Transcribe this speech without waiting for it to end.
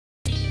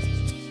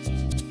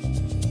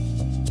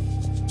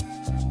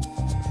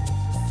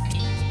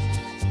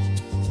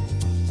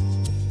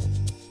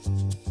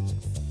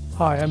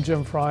Hi, I'm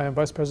Jim Fry. I'm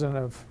Vice President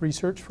of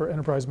Research for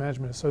Enterprise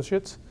Management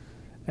Associates,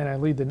 and I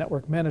lead the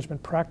network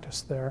management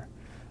practice there.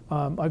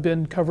 I've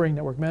been covering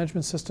network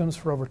management systems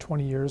for over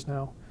 20 years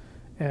now,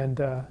 and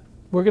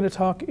we're going to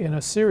talk in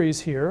a series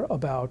here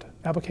about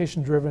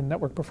application-driven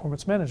network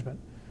performance management.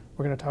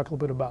 We're going to talk a little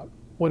bit about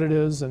what it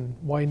is and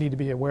why you need to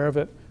be aware of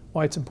it,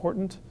 why it's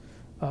important,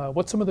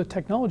 what some of the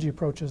technology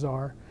approaches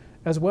are,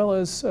 as well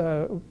as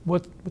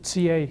what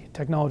CA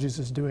Technologies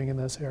is doing in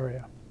this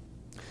area.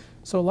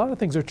 So a lot of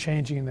things are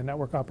changing in the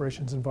network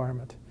operations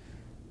environment.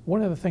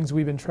 One of the things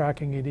we've been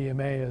tracking at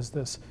EMA is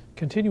this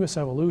continuous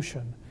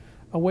evolution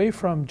away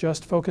from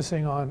just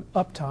focusing on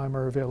uptime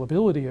or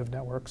availability of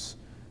networks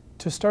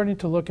to starting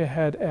to look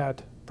ahead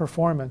at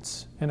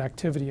performance and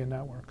activity in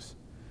networks.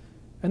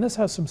 And this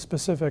has some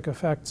specific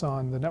effects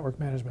on the network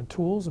management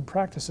tools and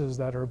practices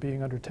that are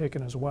being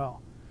undertaken as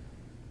well.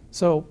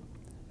 So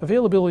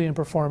availability and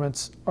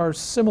performance are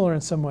similar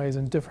in some ways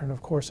and different,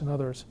 of course, in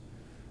others.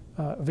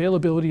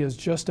 Availability is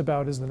just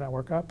about, is the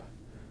network up?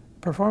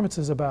 Performance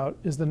is about,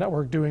 is the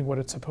network doing what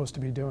it's supposed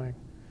to be doing?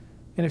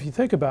 And if you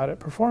think about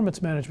it,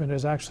 performance management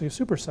is actually a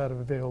superset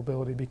of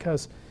availability,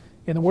 because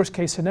in the worst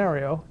case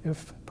scenario,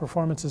 if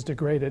performance is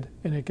degraded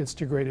and it gets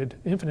degraded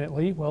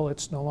infinitely, well,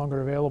 it's no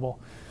longer available.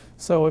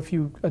 So if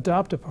you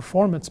adopt a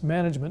performance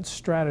management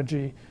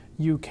strategy,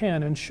 you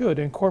can and should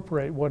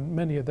incorporate what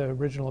many of the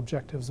original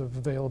objectives of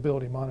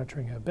availability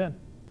monitoring have been.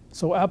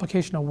 So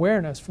application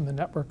awareness from the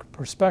network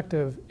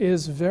perspective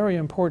is very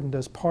important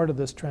as part of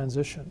this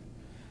transition.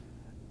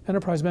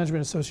 Enterprise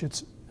Management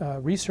Associates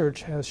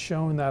research has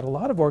shown that a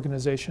lot of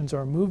organizations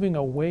are moving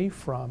away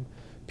from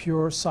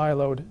pure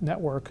siloed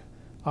network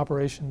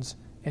operations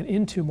and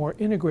into more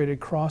integrated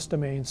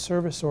cross-domain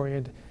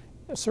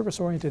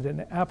service-oriented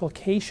and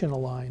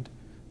application-aligned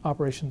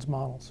operations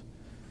models.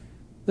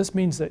 This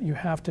means that you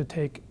have to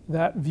take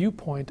that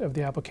viewpoint of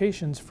the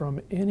applications from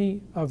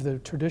any of the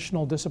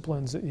traditional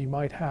disciplines that you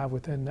might have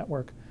within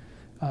network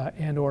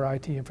and or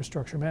IT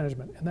infrastructure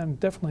management. And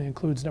that definitely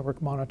includes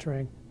network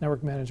monitoring,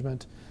 network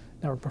management,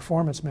 network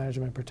performance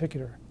management in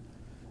particular.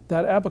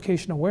 That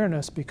application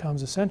awareness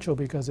becomes essential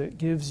because it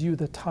gives you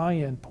the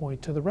tie-in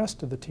point to the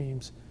rest of the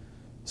teams,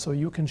 so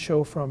you can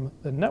show from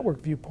the network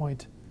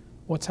viewpoint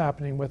what's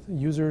happening with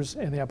users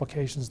and the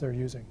applications they're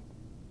using.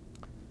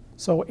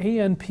 So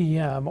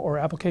ANPM, or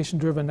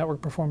Application-Driven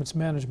Network Performance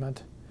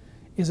Management,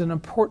 is an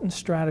important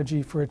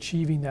strategy for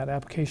achieving that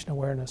application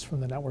awareness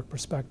from the network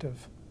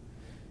perspective.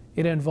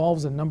 It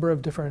involves a number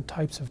of different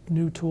types of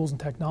new tools and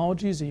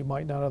technologies that you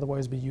might not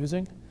otherwise be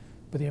using,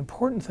 but the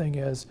important thing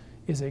is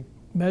it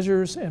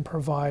measures and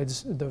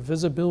provides the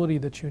visibility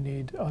that you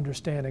need to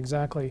understand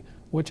exactly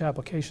which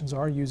applications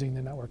are using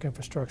the network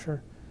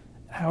infrastructure,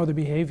 how they're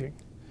behaving,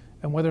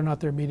 and whether or not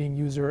they're meeting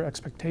user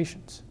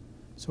expectations.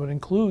 So it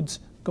includes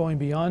going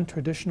beyond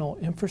traditional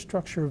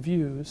infrastructure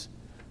views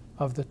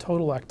of the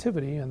total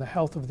activity and the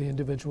health of the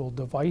individual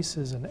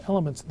devices and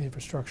elements in the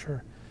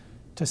infrastructure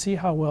to see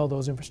how well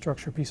those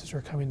infrastructure pieces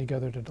are coming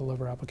together to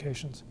deliver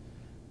applications.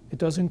 It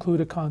does include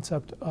a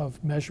concept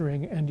of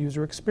measuring end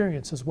user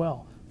experience as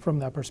well from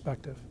that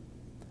perspective.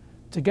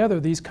 Together,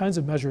 these kinds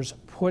of measures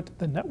put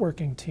the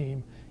networking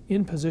team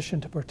in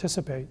position to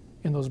participate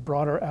in those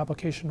broader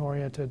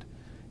application-oriented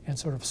and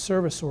sort of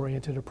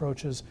service-oriented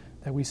approaches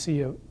that we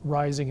see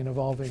rising and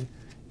evolving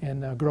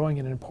and growing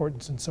in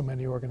importance in so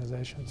many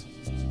organizations.